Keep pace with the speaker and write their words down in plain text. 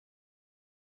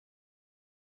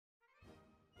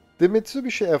The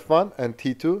Mitsubishi F-1 and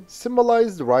T-2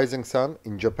 symbolize the rising sun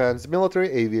in Japan's military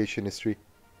aviation history.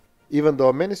 Even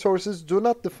though many sources do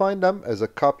not define them as a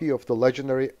copy of the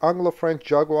legendary Anglo-French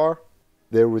Jaguar,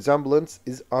 their resemblance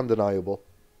is undeniable.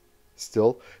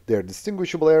 Still, they are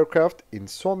distinguishable aircraft in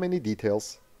so many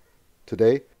details.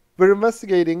 Today, we're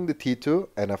investigating the T-2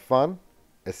 and F-1,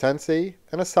 a sensei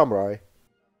and a samurai.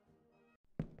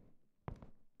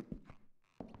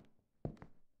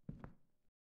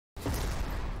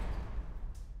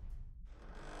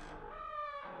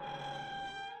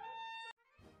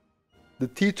 The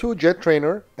T-2 jet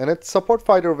trainer and its support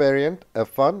fighter variant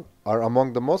F-1 are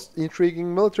among the most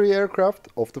intriguing military aircraft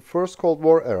of the First Cold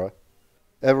War era.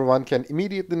 Everyone can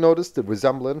immediately notice the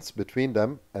resemblance between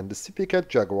them and the SEPECAT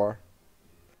Jaguar.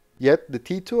 Yet the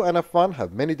T-2 and F-1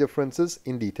 have many differences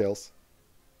in details.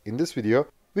 In this video,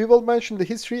 we will mention the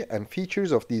history and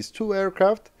features of these two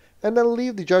aircraft and then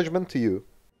leave the judgment to you.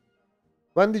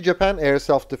 When the Japan Air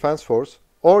Self-Defense Force,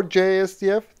 or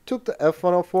JASDF, took the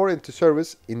F-104 into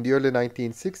service in the early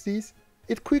 1960s,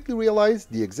 it quickly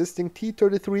realized the existing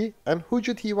T-33 and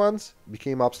Fuji T-1s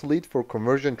became obsolete for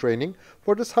conversion training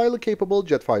for this highly capable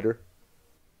jet fighter.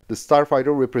 The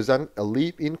starfighter represents a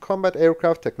leap in combat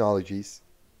aircraft technologies.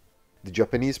 The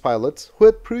Japanese pilots who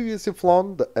had previously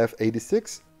flown the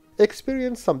F-86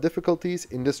 experienced some difficulties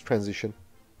in this transition.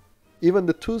 Even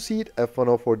the two-seat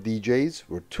F-104 DJs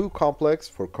were too complex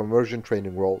for conversion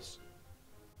training roles.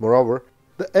 Moreover,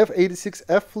 the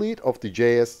F-86F fleet of the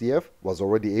JASDF was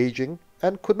already aging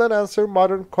and could not answer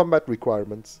modern combat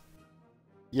requirements.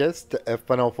 Yes, the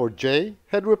F-104J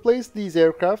had replaced these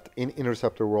aircraft in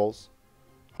interceptor roles.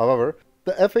 However,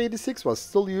 the F-86 was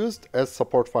still used as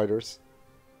support fighters.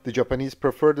 The Japanese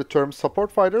preferred the term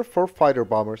support fighter for fighter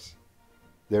bombers.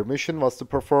 Their mission was to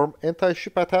perform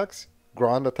anti-ship attacks,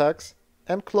 ground attacks,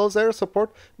 and close air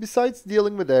support besides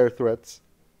dealing with air threats.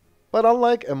 But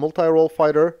unlike a multi-role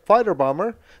fighter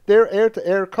bomber, their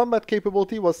air-to-air combat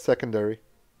capability was secondary.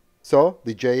 So,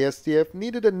 the JASDF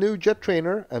needed a new jet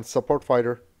trainer and support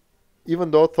fighter.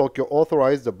 Even though Tokyo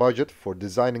authorized the budget for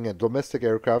designing a domestic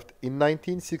aircraft in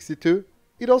 1962,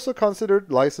 it also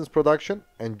considered license production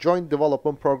and joint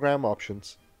development program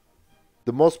options.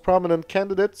 The most prominent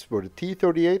candidates were the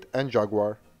T-38 and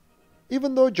Jaguar.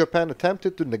 Even though Japan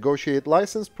attempted to negotiate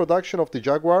license production of the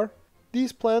Jaguar,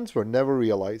 these plans were never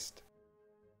realized.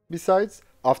 Besides,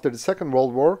 after the Second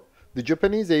World War, the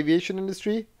Japanese aviation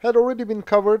industry had already been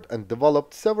covered and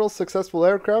developed several successful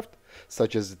aircraft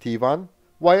such as the T-1,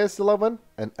 YS-11,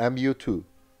 and MU-2.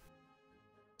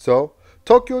 So,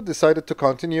 Tokyo decided to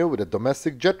continue with a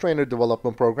domestic jet trainer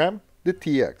development program, the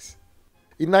TX.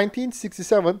 In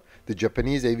 1967, the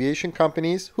Japanese aviation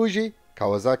companies Fuji,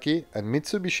 Kawasaki, and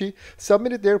Mitsubishi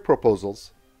submitted their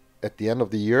proposals. At the end of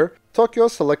the year, Tokyo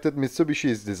selected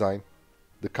Mitsubishi's design.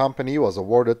 The company was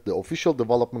awarded the official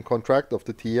development contract of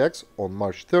the TX on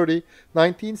March 30,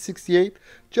 1968,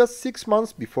 just 6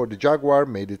 months before the Jaguar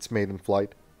made its maiden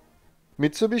flight.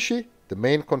 Mitsubishi, the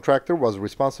main contractor, was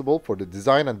responsible for the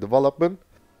design and development,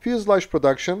 fuselage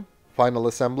production, final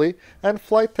assembly, and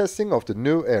flight testing of the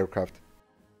new aircraft.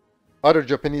 Other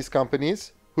Japanese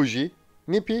companies, Fuji,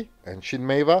 Nippon, and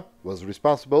Shinmeiwa, was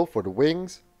responsible for the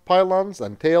wings, pylons,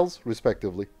 and tails,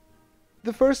 respectively.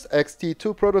 The first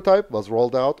XT-2 prototype was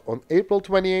rolled out on April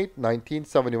 28,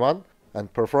 1971,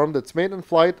 and performed its maiden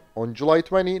flight on July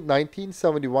 20,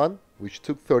 1971, which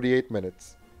took 38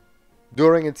 minutes.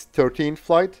 During its 13th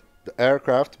flight, the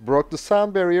aircraft broke the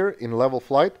sound barrier in level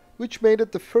flight, which made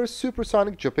it the first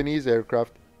supersonic Japanese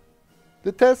aircraft.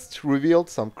 The tests revealed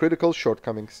some critical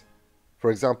shortcomings. For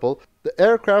example, the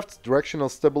aircraft's directional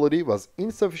stability was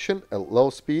insufficient at low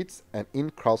speeds and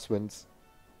in crosswinds.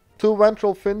 2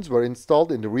 ventral fins were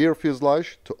installed in the rear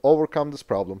fuselage to overcome this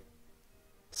problem.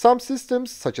 Some systems,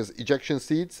 such as ejection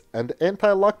seats and the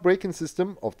anti-lock braking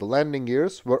system of the landing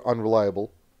gears, were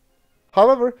unreliable.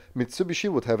 However, Mitsubishi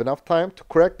would have enough time to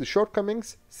correct the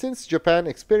shortcomings since Japan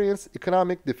experienced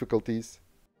economic difficulties.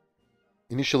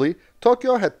 Initially,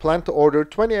 Tokyo had planned to order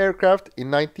 20 aircraft in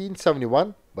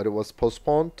 1971, but it was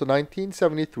postponed to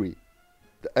 1973.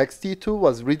 The XT-2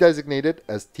 was redesignated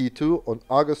as T-2 on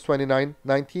August 29,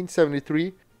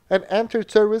 1973, and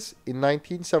entered service in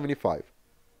 1975.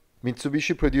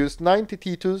 Mitsubishi produced 90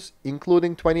 T-2s,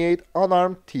 including 28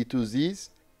 unarmed T-2Zs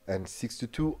and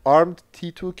 62 armed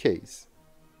T-2Ks.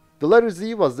 The letter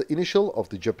Z was the initial of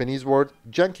the Japanese word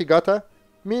Genkigata,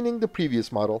 meaning the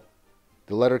previous model.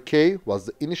 The letter K was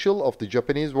the initial of the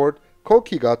Japanese word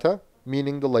Kokigata,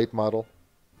 meaning the late model.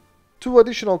 2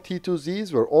 additional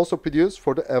T-2Zs were also produced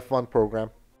for the F-1 program.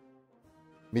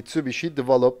 Mitsubishi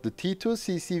developed the T-2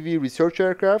 CCV research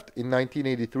aircraft in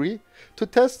 1983 to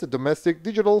test the domestic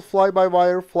digital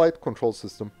fly-by-wire flight control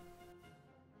system.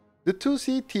 The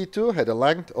 2C T-2 had a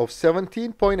length of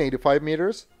 17.85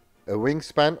 meters, a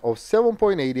wingspan of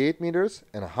 7.88 meters,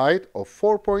 and a height of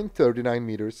 4.39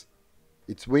 meters.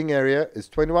 Its wing area is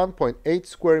 21.8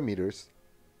 square meters.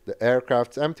 The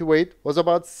aircraft's empty weight was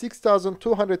about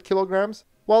 6,200 kilograms,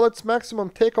 while its maximum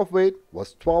takeoff weight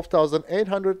was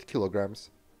 12,800 kilograms.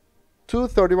 Two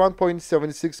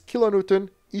 31.76 kilonewton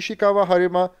Ishikawa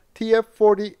Harima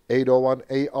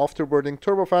TF40-801A afterburning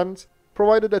turbofans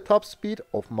provided a top speed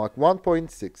of Mach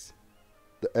 1.6.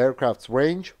 The aircraft's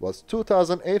range was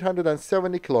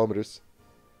 2,870 kilometers.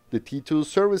 The T-2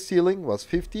 service ceiling was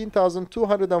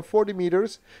 15,240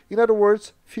 meters, in other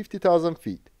words, 50,000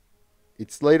 feet.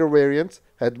 Its later variants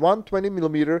had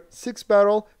 120mm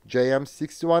 6-barrel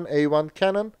JM61A1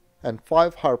 cannon and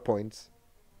 5 hardpoints.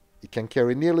 It can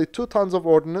carry nearly 2 tons of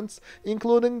ordnance,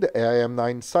 including the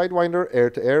AIM-9 Sidewinder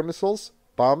air-to-air missiles,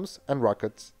 bombs, and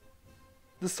rockets.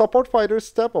 The support fighter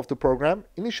step of the program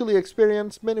initially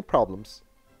experienced many problems.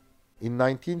 In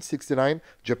 1969,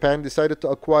 Japan decided to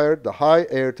acquire the high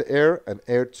air-to-air and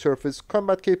air-to-surface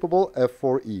combat-capable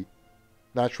F-4E.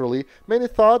 Naturally, many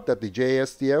thought that the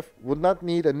JASDF would not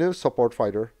need a new support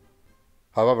fighter.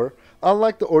 However,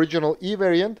 unlike the original E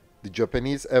variant, the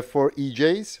Japanese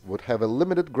F-4EJs would have a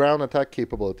limited ground attack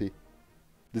capability.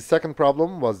 The second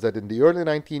problem was that in the early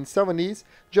 1970s,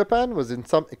 Japan was in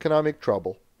some economic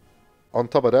trouble. On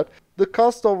top of that, the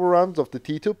cost overruns of the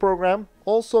T-2 program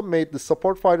also made the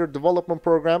support fighter development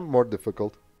program more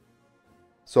difficult.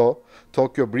 So,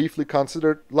 Tokyo briefly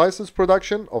considered license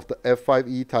production of the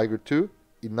F-5E Tiger II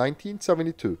in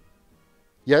 1972.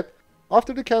 Yet,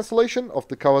 after the cancellation of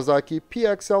the Kawasaki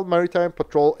PXL Maritime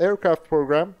Patrol Aircraft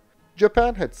program,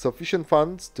 Japan had sufficient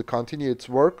funds to continue its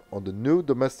work on the new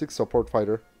domestic support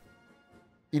fighter.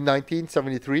 In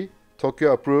 1973,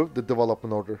 Tokyo approved the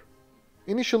development order.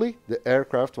 Initially, the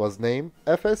aircraft was named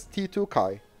FS-T2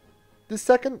 Kai. The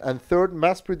second and third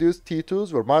mass-produced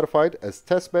T-2s were modified as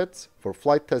testbeds for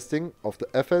flight testing of the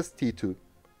FS-T2.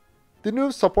 The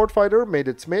new support fighter made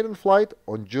its maiden flight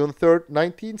on June 3,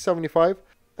 1975,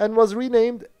 and was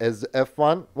renamed as the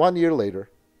F-1 1 year later.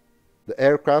 The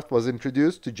aircraft was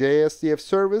introduced to JASDF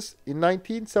service in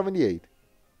 1978.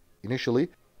 Initially,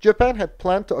 Japan had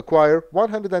planned to acquire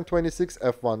 126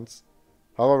 F-1s.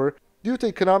 However, due to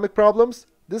economic problems,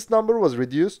 this number was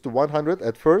reduced to 100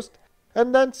 at first,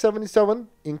 and then 77,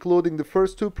 including the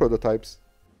first 2 prototypes.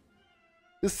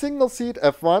 The single-seat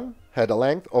F-1 had a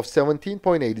length of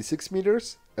 17.86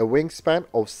 meters, a wingspan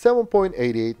of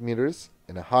 7.88 meters,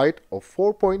 and a height of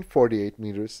 4.48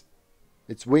 meters.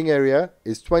 Its wing area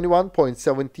is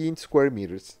 21.17 square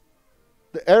meters.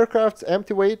 The aircraft's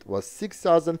empty weight was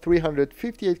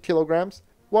 6,358 kilograms,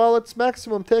 while its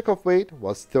maximum takeoff weight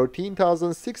was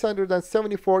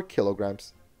 13,674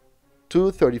 kilograms.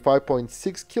 Two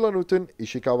 35.6 kilonewton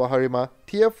Ishikawa Harima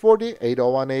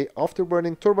TF40-801A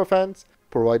afterburning turbofans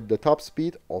provided a top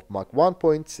speed of Mach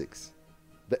 1.6.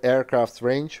 The aircraft's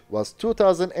range was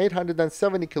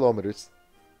 2,870 kilometers.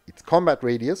 Its combat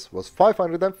radius was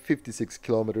 556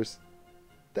 kilometers.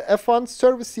 The F-1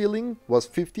 service ceiling was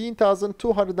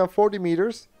 15,240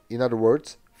 meters, in other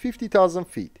words, 50,000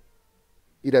 feet.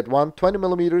 It had one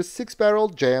 20mm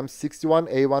 6-barrel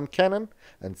JM61A1 cannon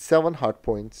and 7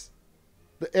 hardpoints.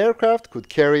 The aircraft could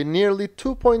carry nearly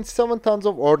 2.7 tons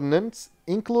of ordnance,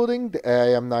 including the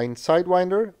AIM-9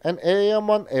 Sidewinder and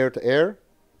AIM-1 air-to-air,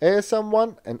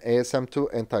 ASM-1 and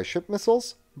ASM-2 anti-ship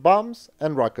missiles, bombs,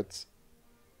 and rockets.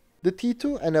 The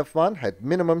T-2 and F-1 had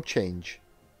minimum change.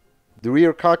 The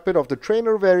rear cockpit of the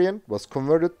trainer variant was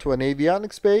converted to an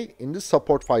avionics bay in the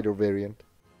support fighter variant.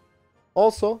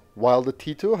 Also, while the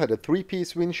T-2 had a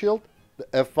 3-piece windshield, the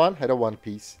F-1 had a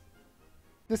 1-piece.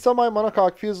 The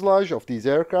semi-monocoque fuselage of these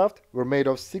aircraft were made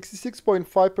of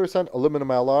 66.5%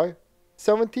 aluminum alloy,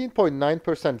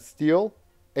 17.9% steel,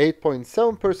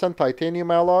 8.7% titanium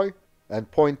alloy,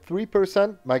 and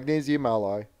 0.3% magnesium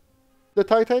alloy. The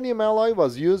titanium alloy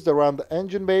was used around the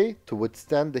engine bay to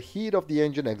withstand the heat of the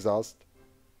engine exhaust.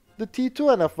 The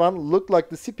T-2 and F-1 looked like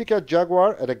the SEPECAT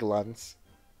Jaguar at a glance.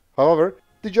 However,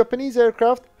 the Japanese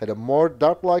aircraft had a more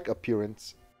dart-like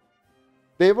appearance.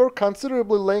 They were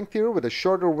considerably lengthier with a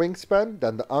shorter wingspan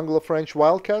than the Anglo-French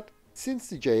Wildcat, since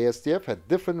the JASDF had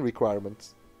different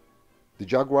requirements. The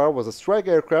Jaguar was a strike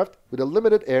aircraft with a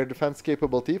limited air defense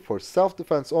capability for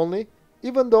self-defense only,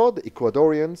 even though the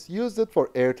Ecuadorians used it for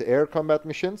air-to-air combat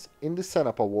missions in the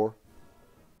Cenepa War.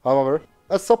 However,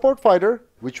 a support fighter,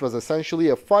 which was essentially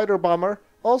a fighter bomber,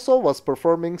 also was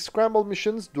performing scramble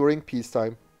missions during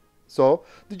peacetime. So,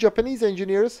 the Japanese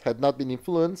engineers had not been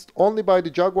influenced only by the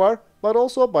Jaguar, but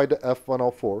also by the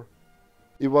F-104.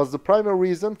 It was the primary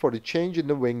reason for the change in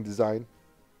the wing design.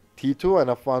 T-2 and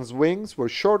F-1's wings were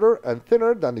shorter and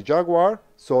thinner than the Jaguar,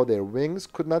 so their wings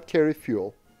could not carry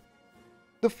fuel.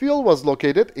 The fuel was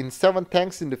located in 7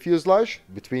 tanks in the fuselage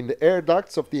between the air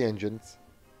ducts of the engines.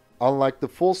 Unlike the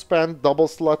full-span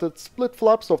double-slotted split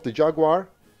flaps of the Jaguar,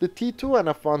 the T-2 and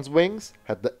F-1's wings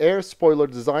had the air spoiler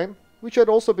design, which had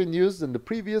also been used in the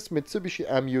previous Mitsubishi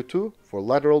Mu-2 for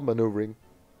lateral maneuvering.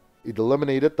 It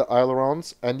eliminated the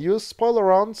ailerons and used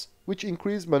spoilerons, which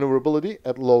increased maneuverability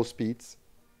at low speeds.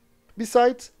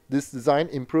 Besides, this design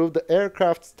improved the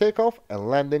aircraft's takeoff and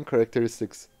landing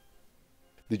characteristics.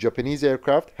 The Japanese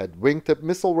aircraft had wingtip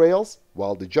missile rails,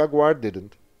 while the Jaguar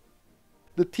didn't.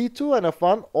 The T-2 and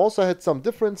F-1 also had some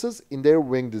differences in their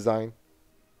wing design.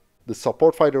 The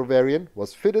support fighter variant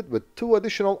was fitted with 2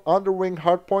 additional underwing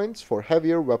hardpoints for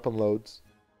heavier weapon loads.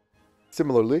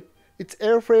 Similarly, its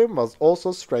airframe was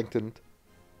also strengthened.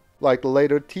 Like the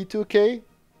later T-2K,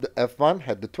 the F-1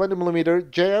 had the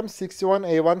 20mm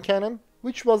JM61A1 cannon,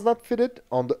 which was not fitted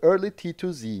on the early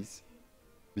T-2Zs.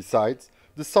 Besides,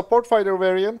 the support fighter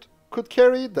variant could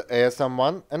carry the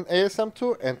ASM-1 and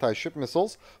ASM-2 anti-ship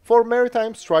missiles for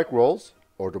maritime strike roles,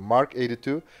 or the Mark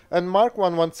 82 and Mark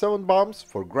 117 bombs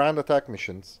for ground attack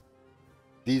missions.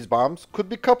 These bombs could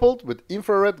be coupled with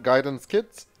infrared guidance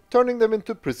kits, turning them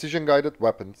into precision-guided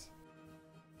weapons.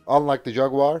 Unlike the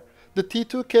Jaguar, the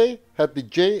T-2K had the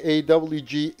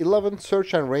JAWG-11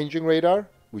 search and ranging radar,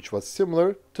 which was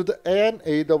similar to the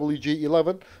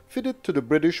AN/AWG-11 fitted to the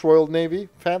British Royal Navy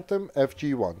Phantom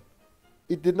FG-1.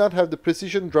 It did not have the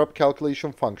precision drop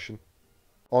calculation function.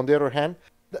 On the other hand,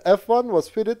 the F-1 was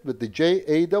fitted with the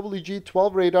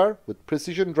JAWG-12 radar with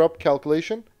precision drop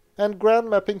calculation and ground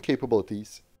mapping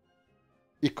capabilities.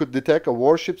 It could detect a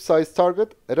warship-sized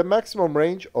target at a maximum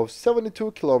range of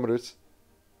 72 kilometers.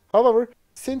 However,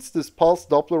 since this pulse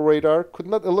Doppler radar could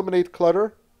not eliminate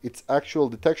clutter, its actual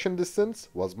detection distance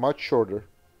was much shorter.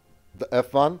 The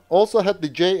F-1 also had the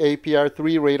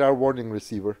JAPR-3 radar warning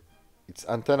receiver. Its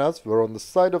antennas were on the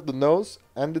side of the nose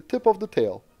and the tip of the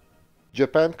tail.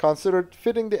 Japan considered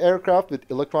fitting the aircraft with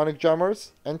electronic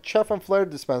jammers and chaff and flare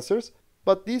dispensers,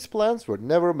 but these plans were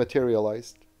never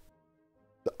materialized.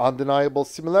 The undeniable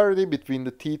similarity between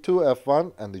the T-2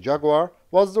 F-1 and the Jaguar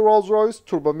was the Rolls-Royce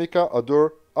Turbomeca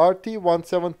Adur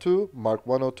RT-172 Mark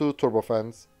 102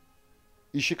 turbofans.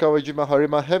 Ishikawajima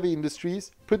Harima Heavy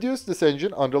Industries produced this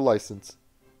engine under license.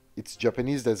 Its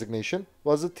Japanese designation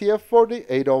was the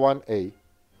TF40-801A.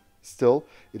 Still,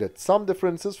 it had some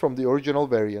differences from the original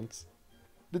variants.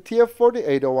 The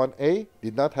TF40-801A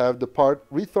did not have the part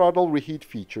rethrottle reheat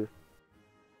feature.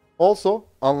 Also,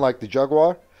 unlike the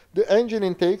Jaguar, the engine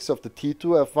intakes of the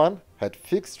T-2 F-1 had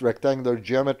fixed rectangular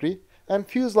geometry and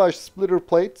fuselage splitter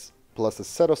plates, plus a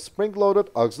set of spring-loaded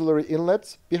auxiliary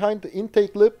inlets behind the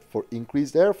intake lip for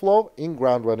increased airflow in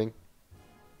ground running.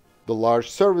 The large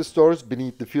service doors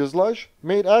beneath the fuselage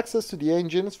made access to the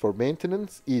engines for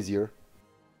maintenance easier.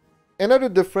 Another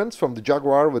difference from the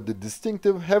Jaguar with the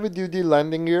distinctive heavy-duty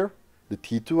landing gear, the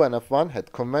T-2 and F-1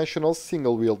 had conventional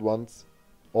single-wheeled ones.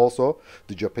 Also,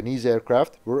 the Japanese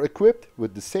aircraft were equipped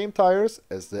with the same tires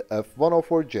as the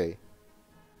F-104J.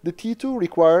 The T-2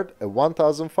 required a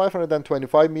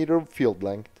 1,525-meter field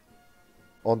length.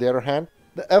 On the other hand,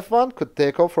 the F-1 could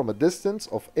take off from a distance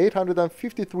of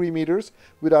 853 meters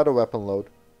without a weapon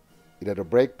load. It had a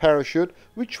brake parachute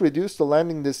which reduced the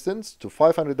landing distance to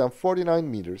 549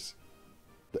 meters.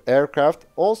 The aircraft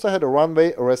also had a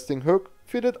runway arresting hook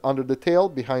fitted under the tail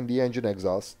behind the engine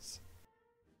exhausts.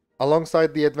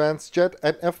 Alongside the advanced jet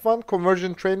and F-1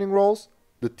 conversion training roles,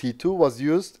 the T-2 was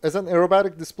used as an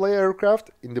aerobatic display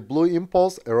aircraft in the Blue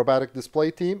Impulse aerobatic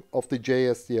display team of the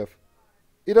JASDF.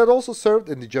 It had also served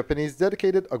in the Japanese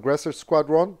dedicated aggressor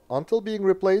squadron until being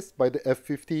replaced by the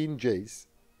F-15Js.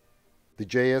 The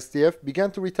JSDF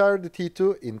began to retire the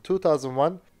T-2 in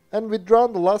 2001 and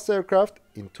withdrawn the last aircraft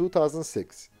in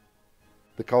 2006.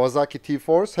 The Kawasaki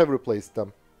T-4s have replaced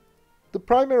them. The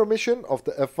primary mission of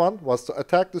the F-1 was to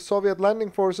attack the Soviet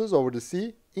landing forces over the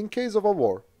sea in case of a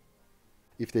war.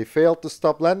 If they failed to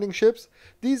stop landing ships,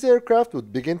 these aircraft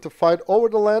would begin to fight over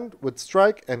the land with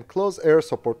strike and close air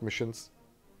support missions.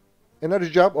 Another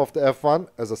job of the F-1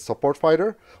 as a support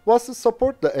fighter was to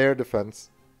support the air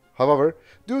defense. However,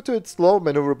 due to its low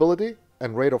maneuverability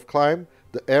and rate of climb,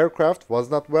 the aircraft was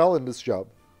not well in this job.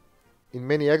 In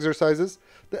many exercises,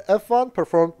 the F-1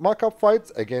 performed mock-up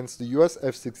fights against the US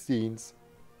F-16s.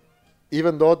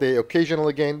 Even though they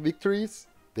occasionally gained victories,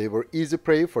 they were easy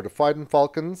prey for the fighting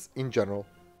Falcons in general.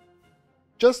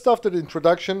 Just after the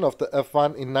introduction of the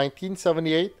F-1 in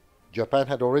 1978, Japan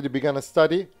had already begun a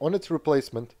study on its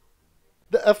replacement.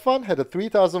 The F-1 had a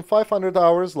 3,500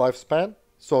 hours lifespan,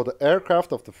 so the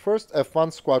aircraft of the first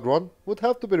F-1 squadron would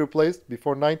have to be replaced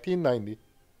before 1990.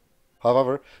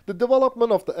 However, the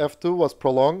development of the F-2 was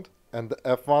prolonged and the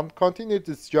F-1 continued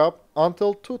its job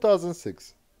until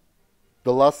 2006.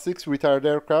 The last 6 retired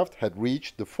aircraft had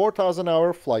reached the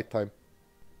 4,000-hour flight time.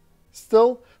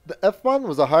 Still, the F-1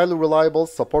 was a highly reliable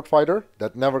support fighter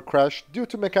that never crashed due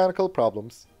to mechanical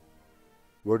problems.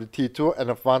 Were the T-2 and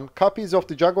F-1 copies of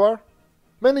the Jaguar?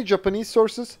 Many Japanese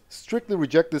sources strictly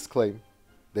reject this claim.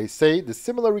 They say the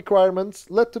similar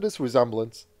requirements led to this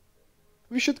resemblance.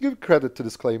 We should give credit to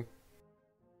this claim.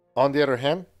 On the other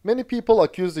hand, many people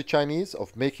accuse the Chinese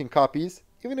of making copies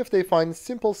even if they find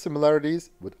simple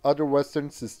similarities with other Western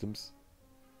systems.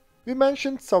 We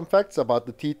mentioned some facts about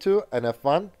the T-2 and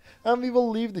F-1 and we will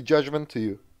leave the judgment to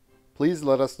you. Please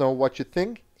let us know what you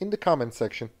think in the comment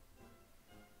section.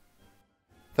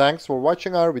 Thanks for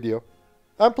watching our video.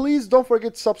 And please don't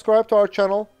forget to subscribe to our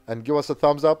channel and give us a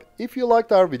thumbs up if you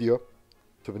liked our video.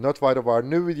 To be notified of our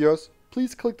new videos,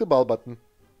 please click the bell button.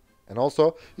 And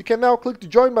also, you can now click the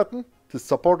join button to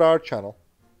support our channel.